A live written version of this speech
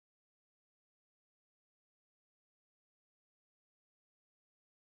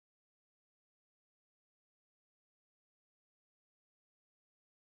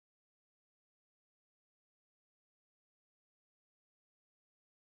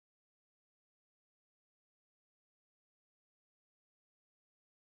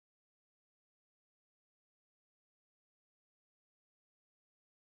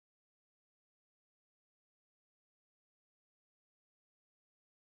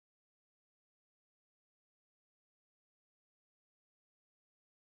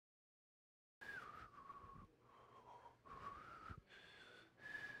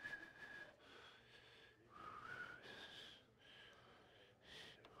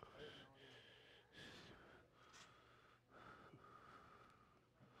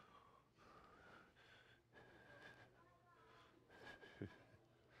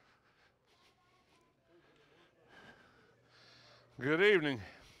Good evening.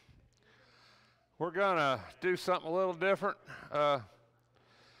 We're going to do something a little different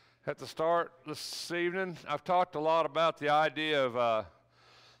at the start this evening. I've talked a lot about the idea of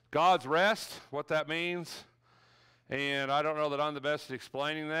God's rest, what that means, and I don't know that I'm the best at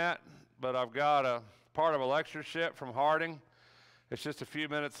explaining that, but I've got a part of a lectureship from Harding. It's just a few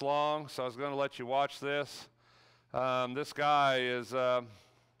minutes long, so I was going to let you watch this. This guy is,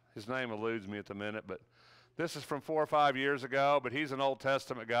 his name eludes me at the minute, but this is from 4 or 5 years ago, but he's an Old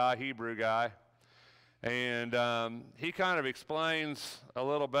Testament guy, Hebrew guy. And he kind of explains a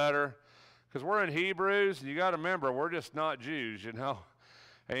little better, because we're in Hebrews, and you got to remember, we're just not Jews, you know.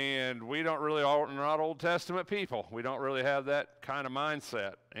 And we don't really, we're not Old Testament people. We don't really have that kind of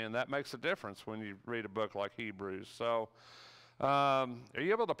mindset, and that makes a difference when you read a book like Hebrews. So are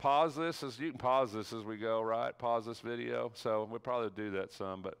you able to pause this? You can pause this as we go, right? Pause this video. So we'll probably do that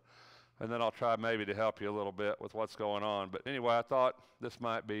some, and then I'll try maybe to help you a little bit with what's going on. But anyway, I thought this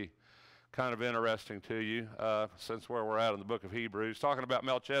might be kind of interesting to you since where we're at in the book of Hebrews, talking about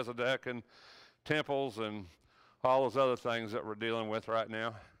Melchizedek and temples and all those other things that we're dealing with right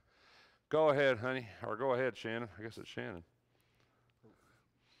now. Go ahead, honey, or go ahead, Shannon. I guess it's Shannon.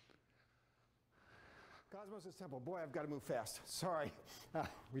 Cosmos' temple. Boy, I've got to move fast. Sorry.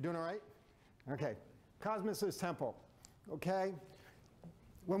 We doing all right? Okay. Cosmos' temple. Okay.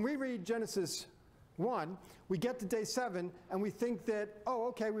 When we read Genesis 1, we get to day 7, and we think that, oh,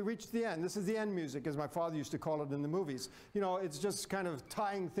 okay, we reached the end. This is the end music, as my father used to call it in the movies. You know, it's just kind of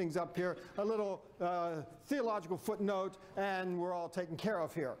tying things up here, a little theological footnote, and we're all taken care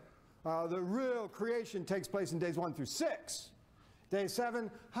of here. The real creation takes place in days 1 through 6. Day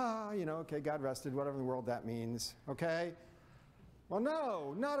 7, you know, okay, God rested, whatever in the world that means, okay? Well,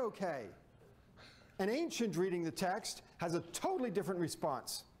 no, not okay. An ancient reading the text has a totally different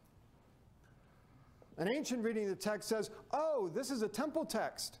response. An ancient reading of the text says, oh, this is a temple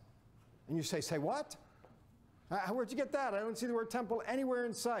text. And you say what? Where'd you get that? I don't see the word temple anywhere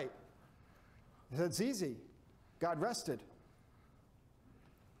in sight. It's easy. God rested.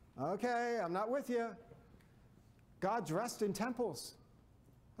 Okay, I'm not with you. God's rest in temples.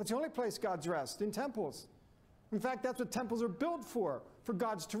 That's the only place God's rest, in temples. In fact, that's what temples are built for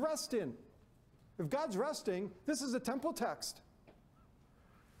God's to rest in. If God's resting, this is a temple text.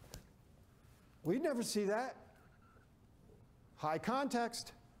 We'd never see that. High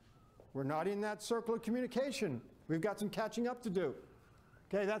context. We're not in that circle of communication. We've got some catching up to do.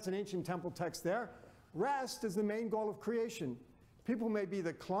 Okay, that's an ancient temple text there. Rest is the main goal of creation. People may be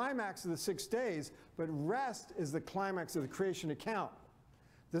the climax of the 6 days, but rest is the climax of the creation account.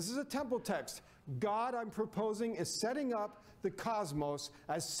 This is a temple text. God, I'm proposing, is setting up the cosmos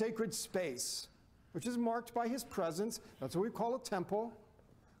as sacred space, which is marked by his presence. That's what we call a temple.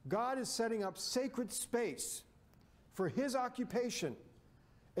 God is setting up sacred space for his occupation.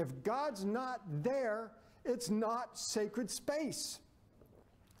 If God's not there, it's not sacred space.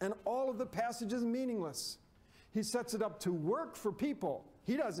 And all of the passage is meaningless. He sets it up to work for people.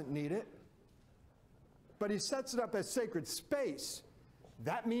 He doesn't need it. But he sets it up as sacred space.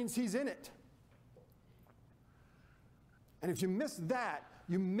 That means he's in it. And if you miss that,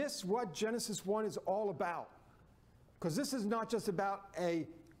 you miss what Genesis 1 is all about. Because this is not just about a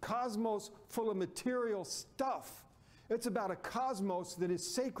cosmos full of material stuff. It's about a cosmos that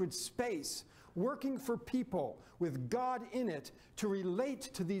is sacred space, working for people with God in it to relate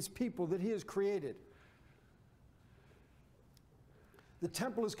to these people that he has created. The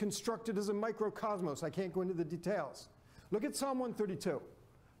temple is constructed as a microcosmos. I can't go into the details. Look at Psalm 132.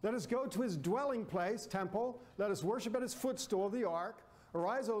 Let us go to his dwelling place, temple. Let us worship at his footstool, the ark.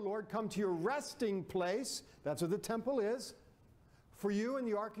 Arise, O Lord, come to your resting place. That's what the temple is. For you and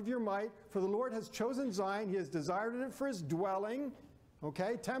the ark of your might. For the Lord has chosen Zion. He has desired it for his dwelling.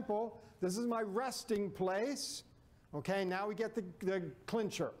 Okay, temple. This is my resting place. Okay, now we get the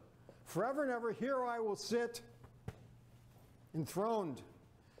clincher. Forever and ever, here I will sit enthroned.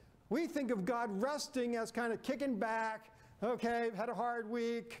 We think of God resting as kind of kicking back. Okay, had a hard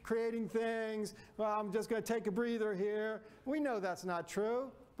week, creating things. Well, I'm just going to take a breather here. We know that's not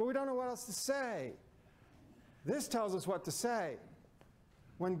true, but we don't know what else to say. This tells us what to say.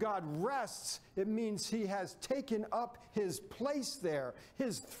 When God rests, it means he has taken up his place there,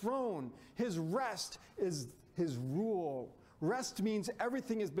 his throne. His rest is his rule. Rest means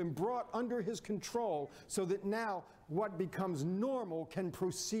everything has been brought under his control so that now what becomes normal can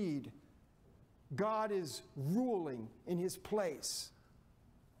proceed. God is ruling in his place.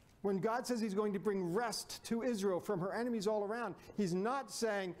 When God says he's going to bring rest to Israel from her enemies all around, he's not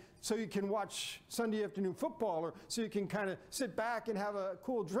saying so you can watch Sunday afternoon football or so you can kind of sit back and have a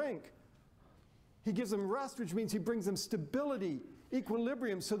cool drink. He gives them rest, which means he brings them stability,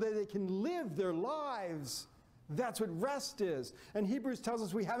 equilibrium, so that they can live their lives. That's what rest is. And Hebrews tells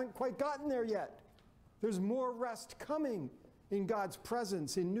us we haven't quite gotten there yet. There's more rest coming in God's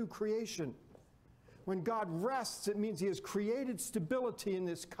presence, in new creation. When God rests, it means he has created stability in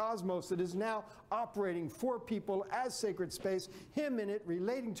this cosmos that is now operating for people as sacred space, him in it,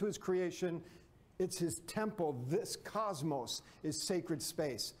 relating to his creation. It's his temple. This cosmos is sacred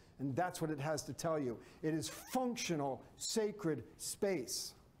space. And that's what it has to tell you. It is functional, sacred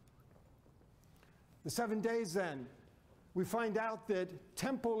space. The 7 days then, we find out that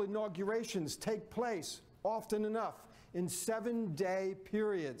temple inaugurations take place often enough in 7-day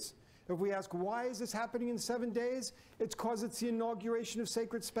periods. If we ask, why is this happening in 7 days? It's because it's the inauguration of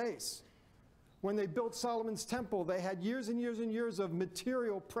sacred space. When they built Solomon's temple, they had years and years and years of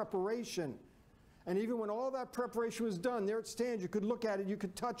material preparation. And even when all that preparation was done, there it stands. You could look at it, you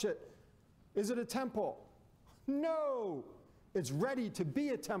could touch it. Is it a temple? No! It's ready to be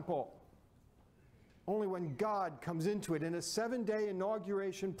a temple. Only when God comes into it in a 7-day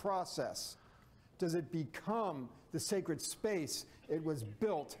inauguration process does it become the sacred space it was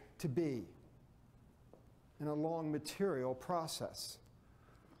built to be, in a long material process.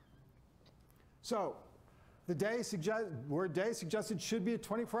 So, the word day suggested should be a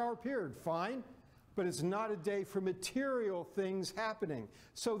 24-hour period. Fine, but it's not a day for material things happening.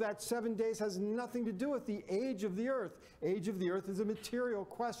 So that 7 days has nothing to do with the age of the earth. Age of the earth is a material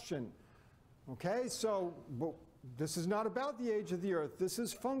question. Okay, so this is not about the age of the earth. This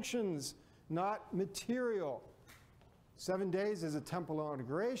is functions, not material. 7 days is a temple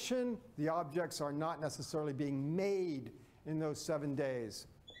inauguration. The objects are not necessarily being made in those 7 days.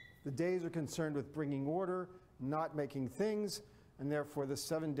 The days are concerned with bringing order, not making things, and therefore the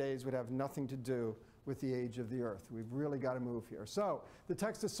 7 days would have nothing to do with the age of the earth. We've really got to move here. So the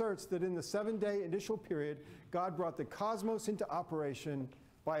text asserts that in the 7-day initial period, God brought the cosmos into operation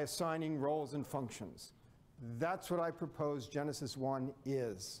by assigning roles and functions. That's what I propose Genesis 1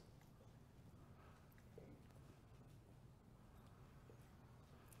 is.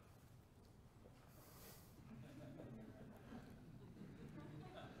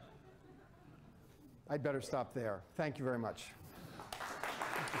 I'd better stop there. Thank you very much.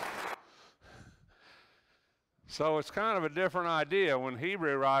 So it's kind of a different idea when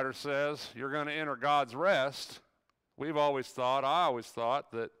Hebrew writer says you're going to enter God's rest. We've always thought, I always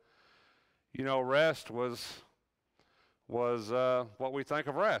thought that, you know, rest was what we think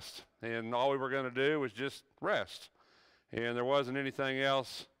of rest. And all we were going to do was just rest. And there wasn't anything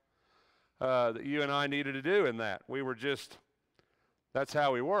else that you and I needed to do in that. We were just, that's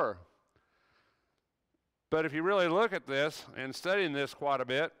how we were. But if you really look at this and studying this quite a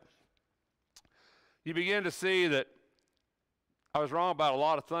bit, you begin to see that I was wrong about a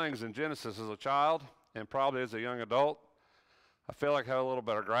lot of things in Genesis as a child and probably as a young adult. I feel like I have a little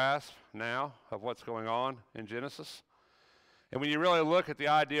better grasp now of what's going on in Genesis. And when you really look at the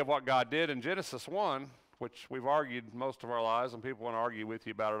idea of what God did in Genesis 1, which we've argued most of our lives, and people want to argue with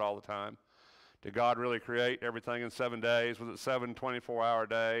you about it all the time, did God really create everything in 7 days? Was it 7 24-hour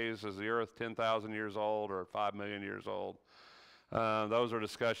days? Is the earth 10,000 years old or 5 million years old? Those are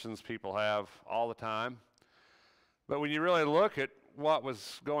discussions people have all the time. But when you really look at what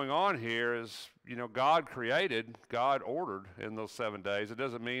was going on here is, you know, God created, God ordered in those 7 days. It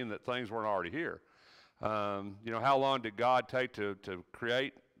doesn't mean that things weren't already here. You know, how long did God take to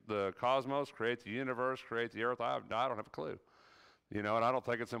create the cosmos, create the universe, create the earth? I don't have a clue. You know, and I don't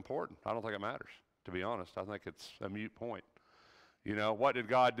think it's important. I don't think it matters, to be honest. I think it's a moot point. You know, what did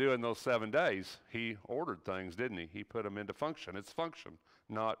God do in those 7 days? He ordered things, didn't he? He put them into function. It's function,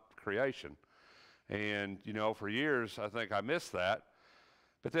 not creation. And, you know, for years, I think I missed that.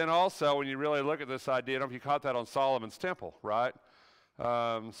 But then also, when you really look at this idea, I don't know if you caught that on Solomon's temple, right?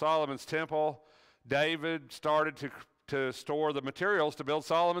 Solomon's temple, David started to store the materials to build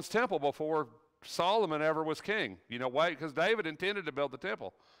Solomon's temple before Solomon ever was king. You know, wait, because David intended to build the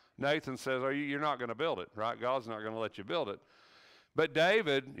temple. Nathan says, oh, you're not going to build it, right? God's not going to let you build it. But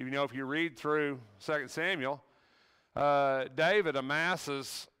David, you know, if you read through 2 Samuel, David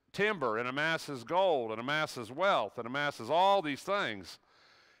amasses timber and amasses gold and amasses wealth and amasses all these things.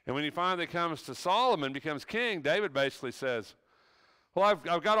 And when he finally comes to Solomon, becomes king, David basically says, well,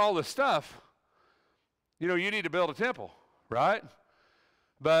 I've got all this stuff. You know, you need to build a temple, right?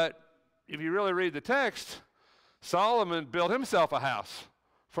 But if you really read the text, Solomon built himself a house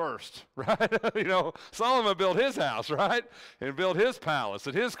first, right? You know, Solomon built his house, right? And built his palace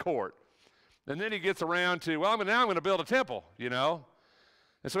and his court. And then he gets around to, well, now I'm going to build a temple, you know.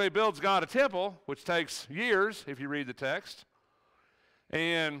 And so he builds God a temple, which takes years if you read the text.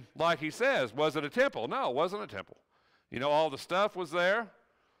 And like he says, was it a temple? No, it wasn't a temple. You know, all the stuff was there.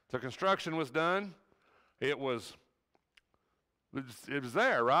 The construction was done. It was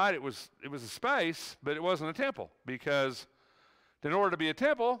there, right? It was a space, but it wasn't a temple, because in order to be a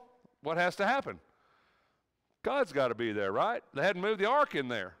temple, what has to happen? God's got to be there, right? They hadn't moved the ark in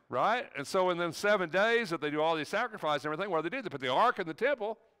there, right? And so in them 7 days that they do all these sacrifices and everything, what do they do? They put the ark in the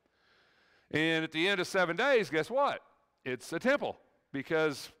temple, and at the end of 7 days, guess what? It's a temple,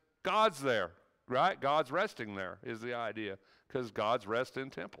 because God's there, right? God's resting there is the idea, because God's rest in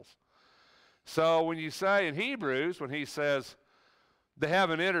temples. So when you say in Hebrews, when he says, they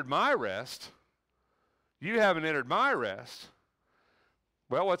haven't entered my rest, you haven't entered my rest,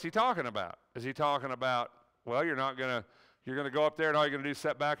 well, what's he talking about? Is he talking about, well, you're going to go up there and all you're going to do is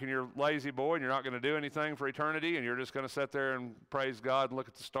sit back in your lazy boy and you're not going to do anything for eternity, and you're just going to sit there and praise God and look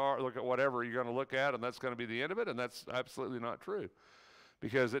at the star, look at whatever you're going to look at, and that's going to be the end of it? And that's absolutely not true,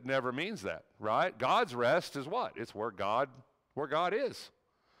 because it never means that, right? God's rest is what? It's where God is.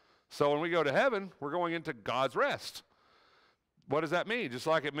 So when we go to heaven, we're going into God's rest. What does that mean? Just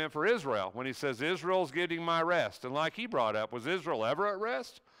like it meant for Israel when he says, Israel's getting my rest. And like he brought up, was Israel ever at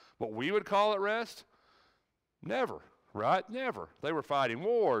rest? What we would call it rest? Never, right? Never. They were fighting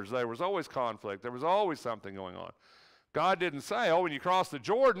wars. There was always conflict. There was always something going on. God didn't say, oh, when you cross the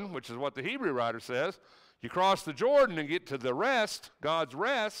Jordan, which is what the Hebrew writer says, you cross the Jordan and get to the rest, God's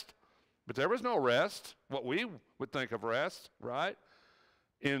rest. But there was no rest, what we would think of rest, right,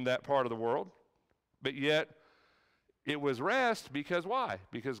 in that part of the world. But yet, it was rest because why?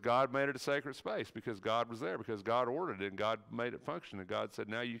 Because God made it a sacred space, because God was there, because God ordered it, and God made it function, and God said,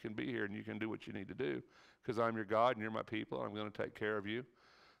 now you can be here and you can do what you need to do, because I'm your God and you're my people, and I'm going to take care of you.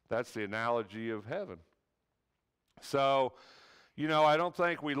 That's the analogy of heaven. So, you know, I don't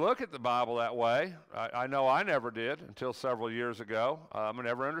think we look at the Bible that way. I know I never did until several years ago. I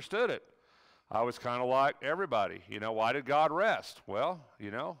never understood it. I was kind of like everybody. You know, why did God rest? Well,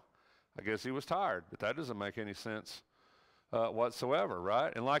 you know, I guess he was tired, but that doesn't make any sense whatsoever,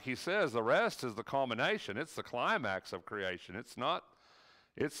 right? And like he says, the rest is the culmination. It's the climax of creation. It's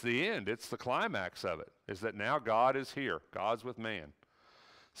the end. It's the climax of it, is that now God is here. God's with man.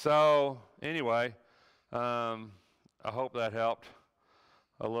 So anyway, I hope that helped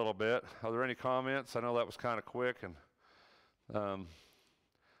a little bit. Are there any comments? I know that was kind of quick, and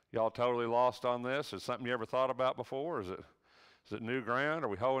y'all totally lost on this? Is it something you ever thought about before? Is it new ground? Are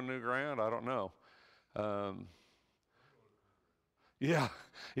we hoeing new ground? I don't know. Yeah,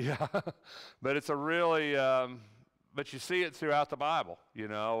 but it's a really, but you see it throughout the Bible, you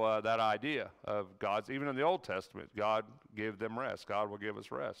know, that idea of God's, even in the Old Testament, God gave them rest. God will give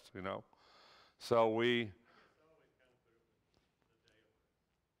us rest, you know. So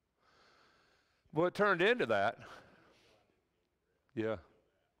well, it turned into that. Yeah.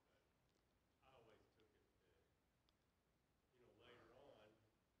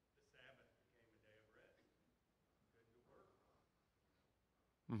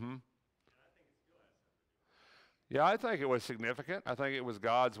 Mm-hmm. Yeah, I think it was significant. I think it was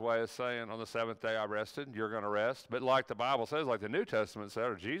God's way of saying, on the seventh day I rested, you're going to rest. But like the Bible says, like the New Testament said,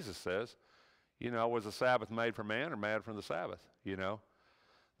 or Jesus says, you know, was the Sabbath made for man or man for the Sabbath? You know,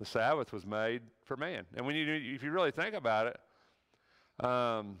 the Sabbath was made for man. And if you really think about it,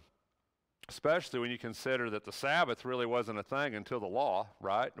 especially when you consider that the Sabbath really wasn't a thing until the law,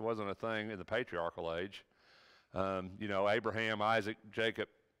 right? It wasn't a thing in the patriarchal age. You know, Abraham, Isaac, Jacob,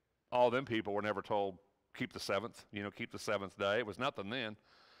 all them people were never told, keep the seventh, you know, keep the seventh day. It was nothing then.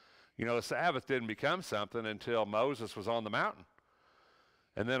 You know, the Sabbath didn't become something until Moses was on the mountain.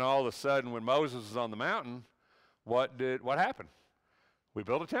 And then all of a sudden, when Moses was on the mountain, what happened? We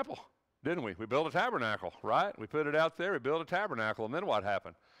built a temple, didn't we? We built a tabernacle, right? We put it out there, we built a tabernacle, and then what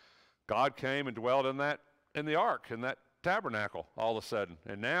happened? God came and dwelled in the ark, in that tabernacle, all of a sudden.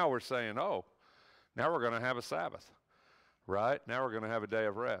 And now we're saying, oh, now we're going to have a Sabbath, right? Now we're going to have a day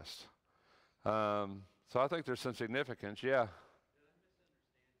of rest. So I think there's some significance, yeah.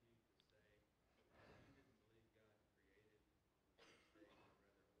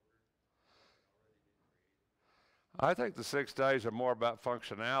 I think the 6 days are more about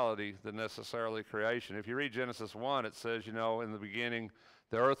functionality than necessarily creation. If you read Genesis 1, it says, you know, in the beginning,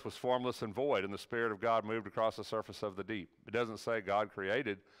 the earth was formless and void, and the Spirit of God moved across the surface of the deep. It doesn't say God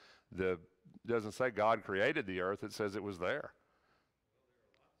created the earth. It says it was there.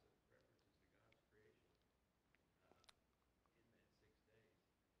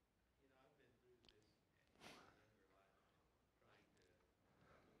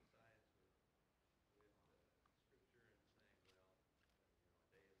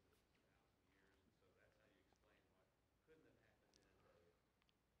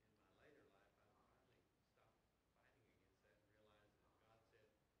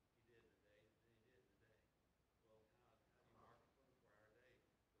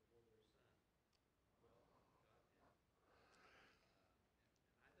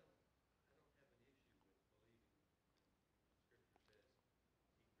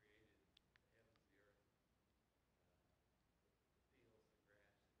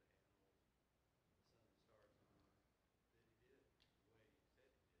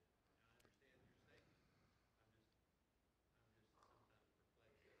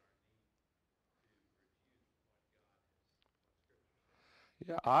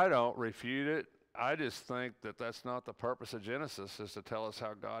 Yeah, I don't refute it. I just think that that's not the purpose of Genesis, is to tell us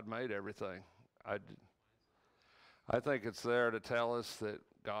how God made everything. I think it's there to tell us that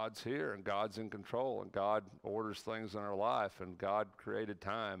God's here and God's in control and God orders things in our life and God created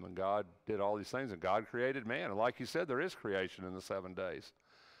time and God did all these things and God created man. And like you said, there is creation in the 7 days.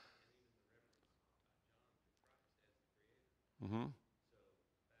 Mm-hmm.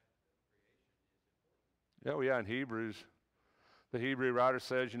 Yeah, in Hebrews, the Hebrew writer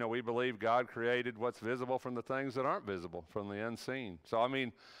says, we believe God created what's visible from the things that aren't visible, from the unseen. So, I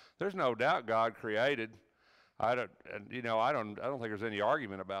mean, there's no doubt God created. I don't think there's any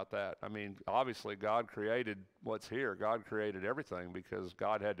argument about that. I mean, obviously God created what's here. God created everything because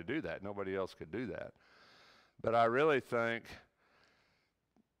God had to do that. Nobody else could do that. But I really think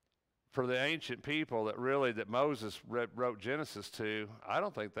for the ancient people that Moses wrote Genesis to, I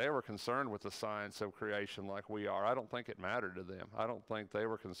don't think they were concerned with the science of creation like we are. I don't think it mattered to them. I don't think they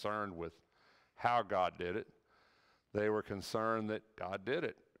were concerned with how God did it. They were concerned that God did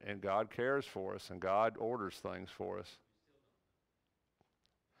it. And God cares for us, and God orders things for us.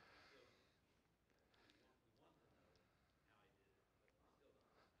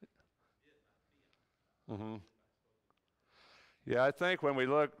 Mm-hmm. Yeah, I think when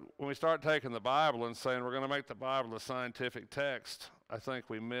we start taking the Bible and saying we're going to make the Bible a scientific text, I think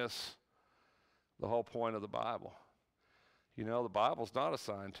we miss the whole point of the Bible. The Bible's not a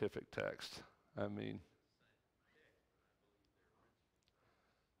scientific text. I mean,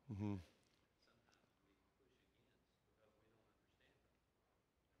 mm-hmm.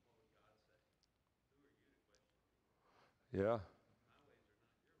 Yeah.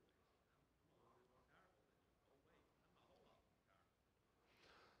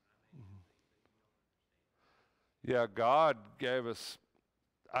 Yeah, God gave us,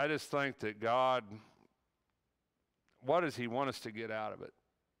 I just think that God, what does he want us to get out of it?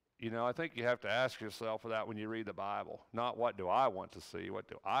 I think you have to ask yourself that when you read the Bible. Not what do I want to see, what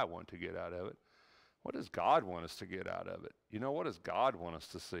do I want to get out of it? What does God want us to get out of it? What does God want us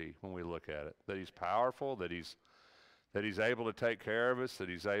to see when we look at it? That he's powerful, that he's able to take care of us, that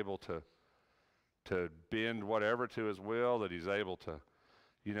he's able to bend whatever to his will, that he's able to,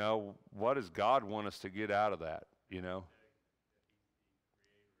 what does God want us to get out of that,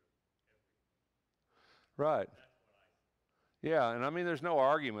 Right. Yeah, and I mean, there's no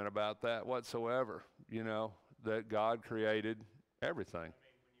argument about that whatsoever, that God created everything.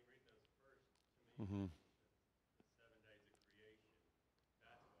 Mm-hmm.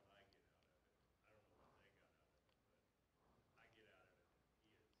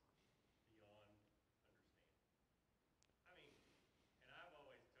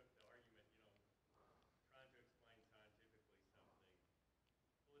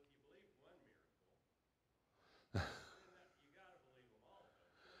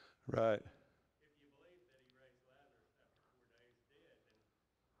 Right.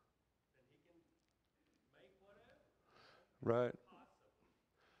 Right.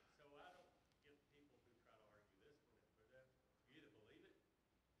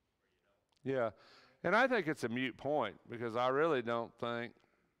 Yeah. And I think it's a moot point because I really don't think,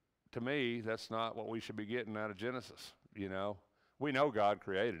 to me, that's not what we should be getting out of Genesis. We know God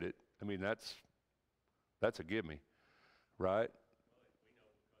created it. I mean, that's a gimme, right?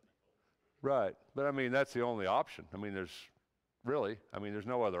 Right. But I mean, that's the only option. I mean, there's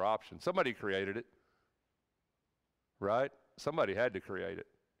no other option. Somebody created it, right? Somebody had to create it.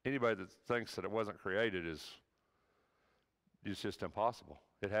 Anybody that thinks that it wasn't created is just impossible.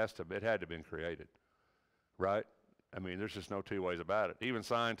 It had to have been created, right? I mean, there's just no two ways about it. Even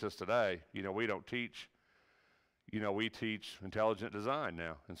scientists today, we don't teach, we teach intelligent design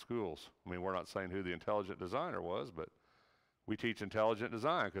now in schools. I mean, we're not saying who the intelligent designer was, but we teach intelligent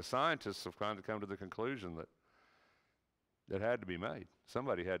design because scientists have kind of come to the conclusion that it had to be made.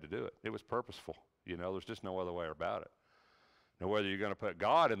 Somebody had to do it. It was purposeful. There's just no other way about it. Now, whether you're going to put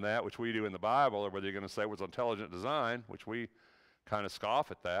God in that, which we do in the Bible, or whether you're going to say it was intelligent design, which we kind of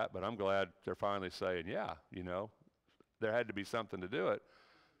scoff at that, but I'm glad they're finally saying, yeah, there had to be something to do it.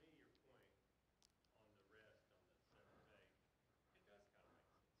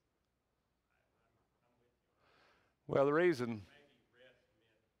 Well, the reason,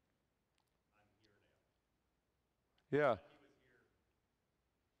 yeah.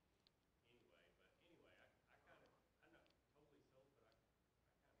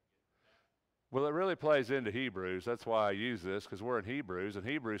 Well, it really plays into Hebrews. That's why I use this, because we're in Hebrews, and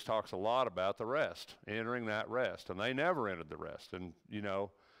Hebrews talks a lot about the rest, entering that rest. And they never entered the rest. And,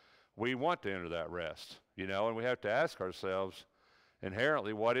 we want to enter that rest, and we have to ask ourselves,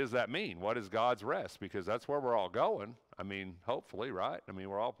 inherently, what does that mean? What is God's rest? Because that's where we're all going. I mean, hopefully, right? I mean,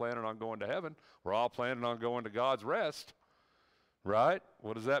 we're all planning on going to heaven. We're all planning on going to God's rest, right?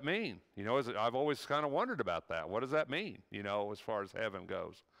 What does that mean? You know, I've always kind of wondered about that. What does that mean, you know, as far as heaven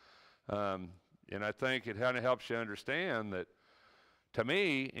goes? And I think it kind of helps you understand that, to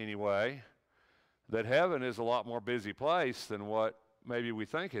me anyway, that heaven is a lot more busy place than what maybe we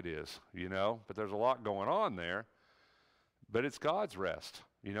think it is, you know, but there's a lot going on there. But it's God's rest,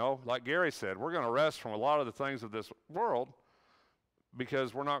 you know. Like Gary said, we're going to rest from a lot of the things of this world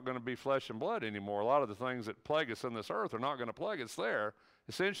because we're not going to be flesh and blood anymore. A lot of the things that plague us on this earth are not going to plague us there.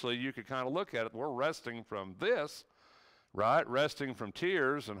 Essentially, you could kind of look at it, we're resting from this, right? Resting from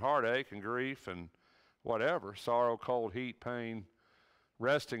tears and heartache and grief and whatever, sorrow, cold, heat, pain,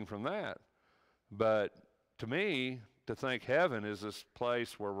 resting from that. But to me, to think heaven is this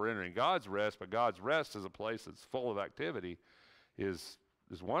place where we're entering God's rest, but God's rest is a place that's full of activity is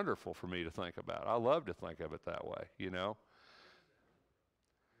wonderful for me to think about. I love to think of it that way, you know.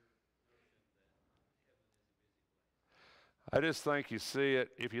 I just think you see it,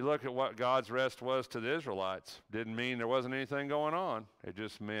 if you look at what God's rest was to the Israelites, didn't mean there wasn't anything going on. It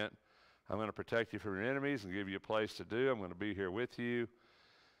just meant, I'm going to protect you from your enemies and give you a place to do. I'm going to be here with you.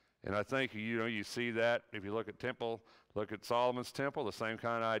 And I think, you know, you see that if you look at look at Solomon's temple, the same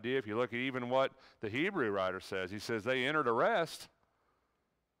kind of idea. If you look at even what the Hebrew writer says, he says they entered a rest,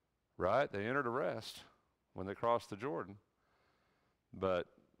 right? They entered a rest when they crossed the Jordan. But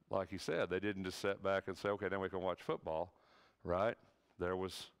like he said, they didn't just sit back and say, okay, then we can watch football, right? There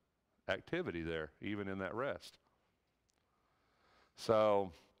was activity there, even in that rest.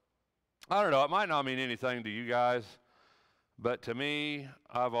 So, I don't know, it might not mean anything to you guys, but to me,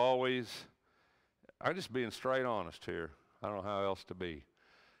 I'm just being straight honest here. I don't know how else to be.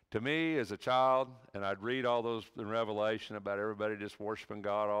 To me, as a child, and I'd read all those in Revelation about everybody just worshiping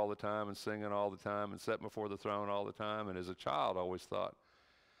God all the time and singing all the time and sitting before the throne all the time, and as a child, I always thought,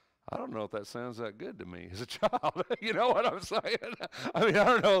 I don't know if that sounds that good to me as a child. You know what I'm saying? I mean, I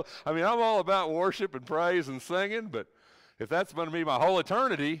don't know. I mean, I'm all about worship and praise and singing, but if that's going to be my whole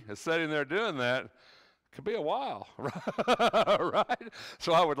eternity, is sitting there doing that, could be a while, right?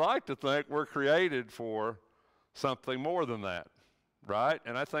 So I would like to think we're created for something more than that, right?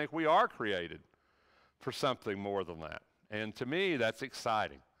 And I think we are created for something more than that. And to me, that's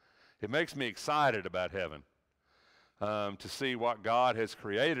exciting. It makes me excited about heaven, to see what God has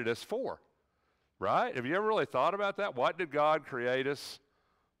created us for, right? Have you ever really thought about that? What did God create us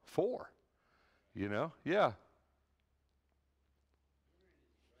for? You know? Yeah.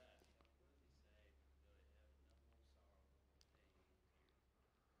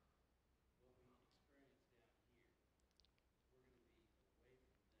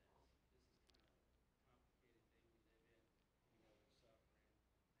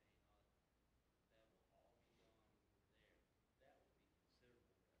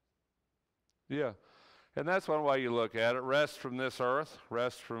 Yeah, and that's one way you look at it. Rest from this earth,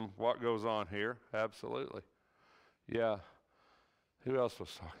 rest from what goes on here. Absolutely. Yeah. Who else was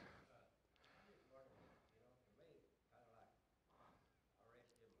talking?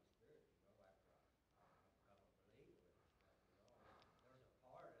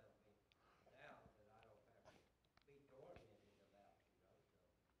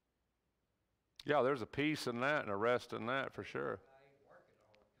 Yeah, there's a peace in that and a rest in that for sure.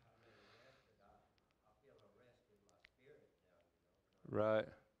 Right.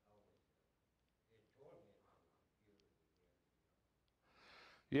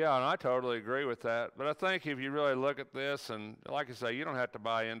 Yeah, and I totally agree with that. But I think if you really look at this, and like I say, you don't have to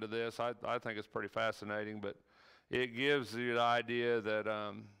buy into this. I think it's pretty fascinating, but it gives you the idea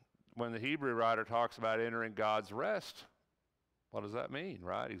that when the Hebrew writer talks about entering God's rest, what does that mean,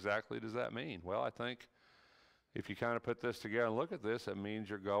 right? Exactly does that mean? Well, I think if you kind of put this together and look at this, it means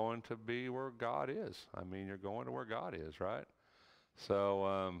you're going to be where God is. I mean, you're going to where God is, right? So,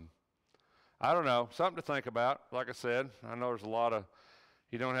 I don't know, something to think about. Like I said, I know there's a lot of,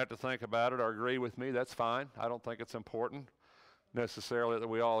 you don't have to think about it or agree with me. That's fine. I don't think it's important necessarily that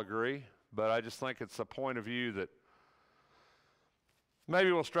we all agree, but I just think it's a point of view that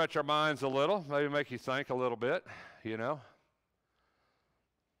maybe will stretch our minds a little, maybe make you think a little bit, you know.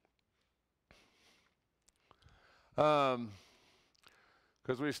 Because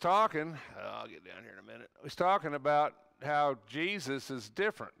we was talking, I'll get down here in a minute. We was talking about how Jesus is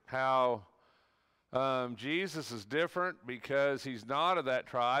different, how Jesus is different because he's not of that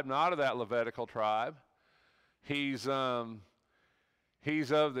tribe, not of that Levitical tribe. He's of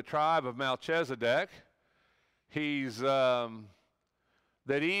the tribe of Melchizedek. He's that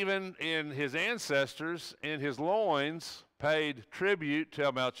even in his ancestors, in his loins, paid tribute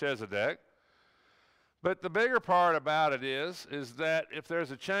to Melchizedek. But the bigger part about it is that if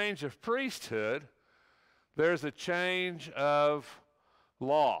there's a change of priesthood, there's a change of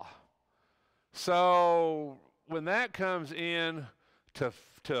law. So when that comes in to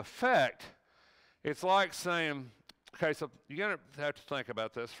effect, it's like saying, okay, so you're going to have to think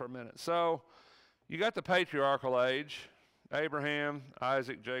about this for a minute. So you got the patriarchal age, Abraham,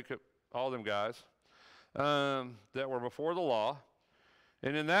 Isaac, Jacob, all them guys that were before the law.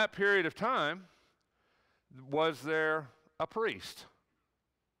 And in that period of time, was there a priest?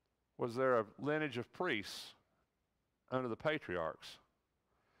 Was there a lineage of priests under the patriarchs?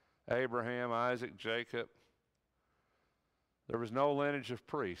 Abraham, Isaac, Jacob. There was no lineage of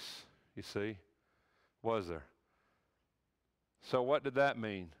priests, you see, was there? So what did that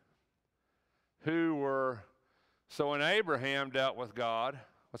mean? So when Abraham dealt with God,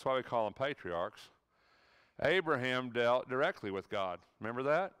 that's why we call them patriarchs, Abraham dealt directly with God. Remember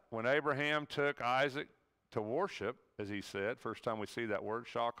that? When Abraham took Isaac to worship, as he said, first time we see that word,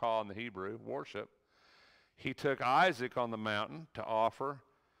 shakal in the Hebrew, worship, he took Isaac on the mountain to offer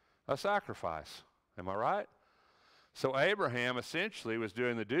a sacrifice. Am I right? So Abraham essentially was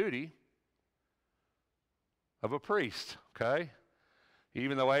doing the duty of a priest, okay?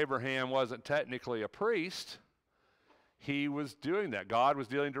 Even though Abraham wasn't technically a priest, he was doing that. God was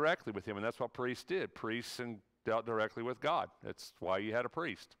dealing directly with him, and that's what priests did. Priests dealt directly with God. That's why you had a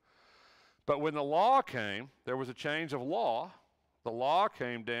priest. But when the law came, there was a change of law. The law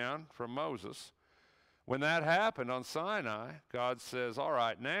came down from Moses. When that happened on Sinai, God says, all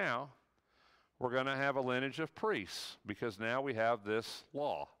right, now we're going to have a lineage of priests because now we have this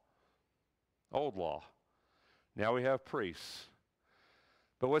law, old law. Now we have priests.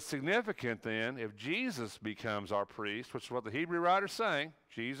 But what's significant then, if Jesus becomes our priest, which is what the Hebrew writer's saying,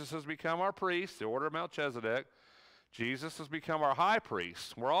 Jesus has become our priest, the order of Melchizedek. Jesus has become our high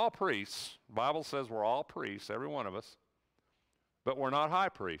priest. We're all priests. The Bible says we're all priests, every one of us. But we're not high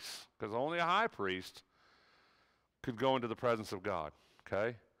priests, because only a high priest could go into the presence of God,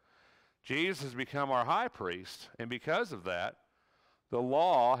 okay? Jesus has become our high priest, and because of that, the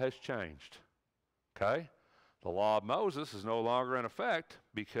law has changed, okay? The law of Moses is no longer in effect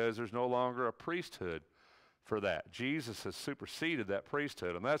because there's no longer a priesthood for that. Jesus has superseded that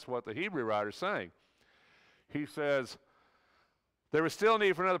priesthood, and that's what the Hebrew writer is saying. He says, there was still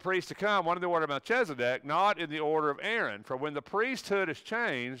need for another priest to come, one in the order of Melchizedek, not in the order of Aaron. For when the priesthood is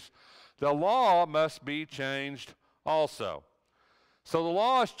changed, the law must be changed also. So the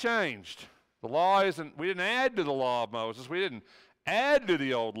law has changed. The law isn't, we didn't add to the law of Moses. We didn't add to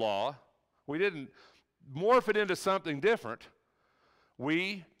the old law. We didn't morph it into something different.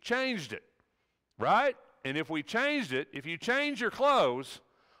 We changed it, right? And if we changed it, if you change your clothes,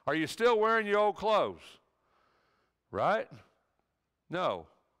 are you still wearing your old clothes? Right? No.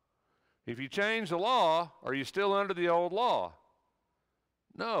 If you change the law, are you still under the old law?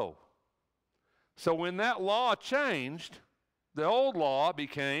 No. So when that law changed, the old law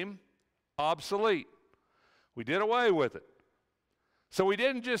became obsolete. We did away with it. So we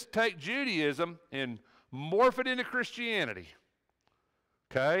didn't just take Judaism and morph it into Christianity.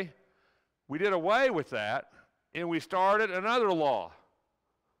 Okay? We did away with that, and we started another law.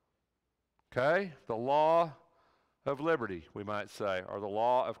 Okay? The law of liberty, we might say, or the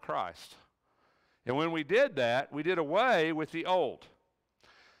law of Christ. And when we did that, we did away with the old.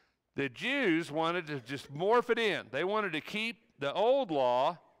 The Jews wanted to just morph it in. They wanted to keep the old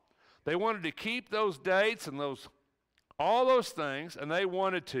law. They wanted to keep those dates and all those things, and they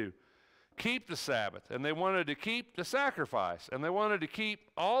wanted to keep the Sabbath, and they wanted to keep the sacrifice, and they wanted to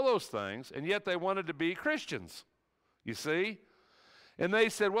keep all those things, and yet they wanted to be Christians, you see? And they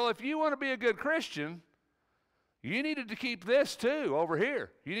said, well, if you want to be a good Christian, you needed to keep this too over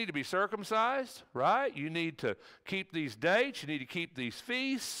here. You need to be circumcised, right? You need to keep these dates. You need to keep these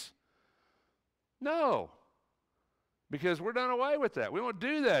feasts. No, because we're done away with that. We don't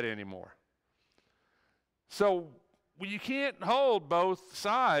do that anymore. So you can't hold both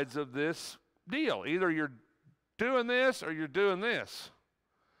sides of this deal. Either you're doing this or you're doing this.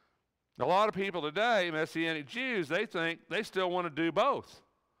 A lot of people today, Messianic Jews, they think they still want to do both.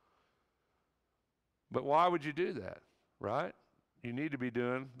 But why would you do that, right? You need to be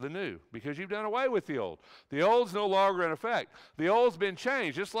doing the new because you've done away with the old. The old's no longer in effect. The old's been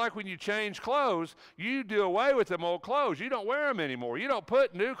changed. Just like when you change clothes, you do away with them old clothes. You don't wear them anymore. You don't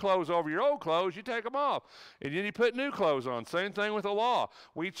put new clothes over your old clothes. You take them off. And then you put new clothes on. Same thing with the law.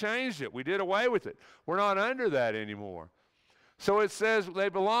 We changed it. We did away with it. We're not under that anymore. So it says they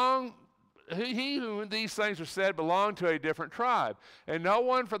belong, he whom these things are said belonged to a different tribe. And no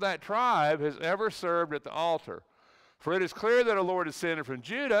one for that tribe has ever served at the altar. For it is clear that our Lord descended from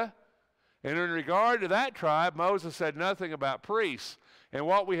Judah, and in regard to that tribe, Moses said nothing about priests. And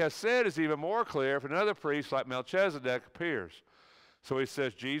what we have said is even more clear if another priest like Melchizedek appears. So he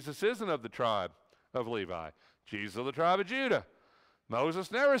says Jesus isn't of the tribe of Levi. Jesus of the tribe of Judah.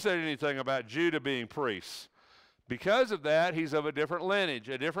 Moses never said anything about Judah being priests. Because of that, he's of a different lineage,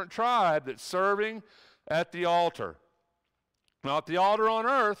 a different tribe that's serving at the altar. Not the altar on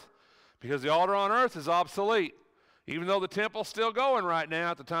earth, because the altar on earth is obsolete. Even though the temple's still going right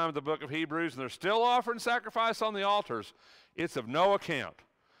now at the time of the book of Hebrews, and they're still offering sacrifice on the altars, it's of no account.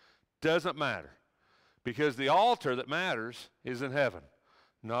 Doesn't matter. Because the altar that matters is in heaven,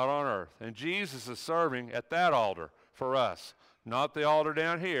 not on earth. And Jesus is serving at that altar for us, not the altar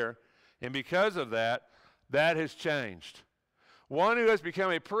down here. And because of that, that has changed. One who has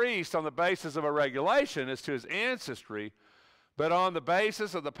become a priest on the basis of a regulation as to his ancestry, but on the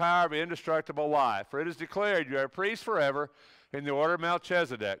basis of the power of indestructible life. For it is declared, you are a priest forever in the order of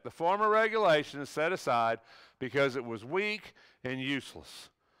Melchizedek. The former regulation is set aside because it was weak and useless.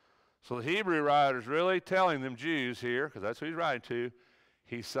 So the Hebrew writer is really telling them Jews here, because that's who he's writing to,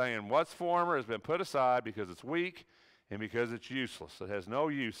 he's saying what's former has been put aside because it's weak and because it's useless. It has no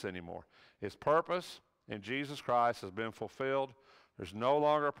use anymore. Its purpose in Jesus Christ has been fulfilled. There's no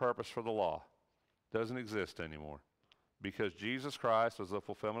longer a purpose for the law. It doesn't exist anymore. Because Jesus Christ was the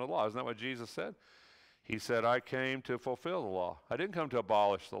fulfillment of the law. Isn't that what Jesus said? He said, I came to fulfill the law. I didn't come to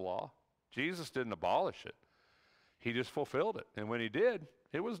abolish the law. Jesus didn't abolish it. He just fulfilled it. And when he did,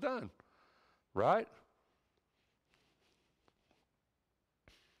 it was done. Right?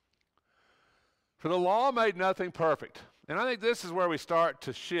 For the law made nothing perfect. And I think this is where we start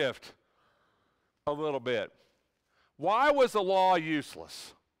to shift a little bit. Why was the law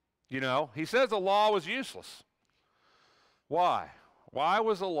useless? You know, he says the law was useless. Why? Why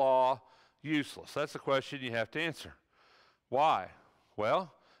was the law useless? That's the question you have to answer. Why?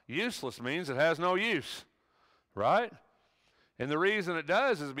 Well, useless means it has no use, right? And the reason it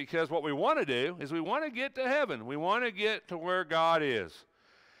does is because what we want to do is we want to get to heaven. We want to get to where God is.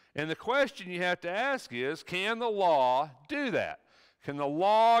 And the question you have to ask is, can the law do that? Can the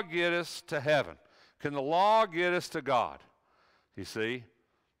law get us to heaven? Can the law get us to God? You see,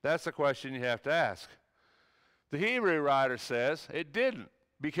 that's the question you have to ask. The Hebrew writer says it didn't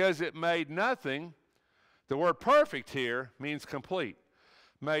because it made nothing. The word perfect here means complete.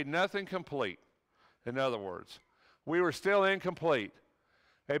 Made nothing complete. In other words, we were still incomplete.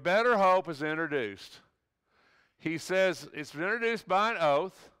 A better hope is introduced. He says it's introduced by an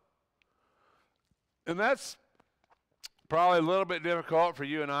oath, and that's probably a little bit difficult for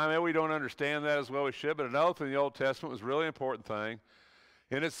you and I. Maybe we don't understand that as well as we should, but an oath in the Old Testament was a really important thing.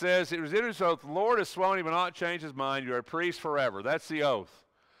 And it says, it was introduced, oath, the Lord has sworn he will not change his mind. You're a priest forever. That's the oath.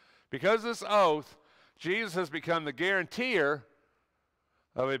 Because of this oath, Jesus has become the guarantor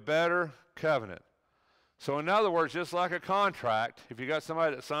of a better covenant. So in other words, just like a contract, if you got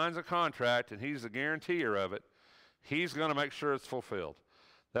somebody that signs a contract and he's the guarantor of it, he's going to make sure it's fulfilled.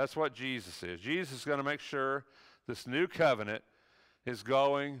 That's what Jesus is. Jesus is going to make sure this new covenant is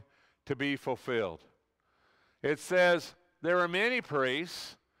going to be fulfilled. It says, there are many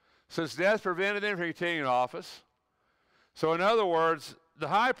priests, since death prevented them from continuing office. So in other words, the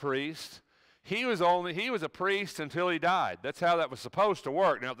high priest, he was a priest until he died. That's how that was supposed to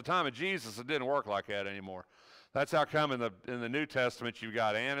work. Now at the time of Jesus, it didn't work like that anymore. That's how come in the New Testament you've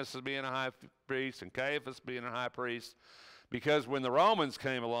got Annas as being a high priest and Caiaphas being a high priest. Because when the Romans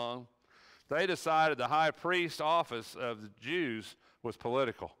came along, they decided the high priest office of the Jews was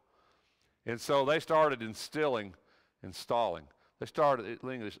political. And so they started installing. They started,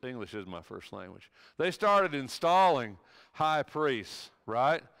 English is my first language. They started installing high priests,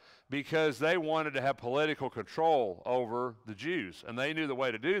 right? Because they wanted to have political control over the Jews. And they knew the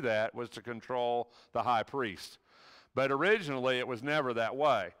way to do that was to control the high priest. But originally it was never that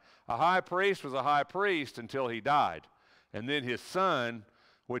way. A high priest was a high priest until he died. And then his son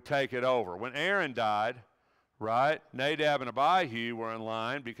would take it over. When Aaron died, right, Nadab and Abihu were in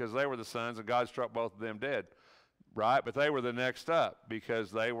line because they were the sons, and God struck both of them dead. Right, but they were the next up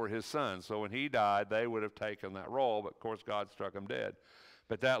because they were his sons. So when he died, they would have taken that role, but of course God struck them dead.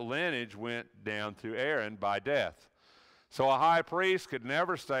 But that lineage went down through Aaron by death. So a high priest could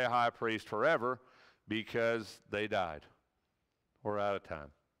never stay a high priest forever because they died. We're out of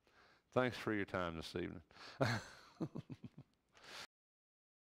time. Thanks for your time this evening.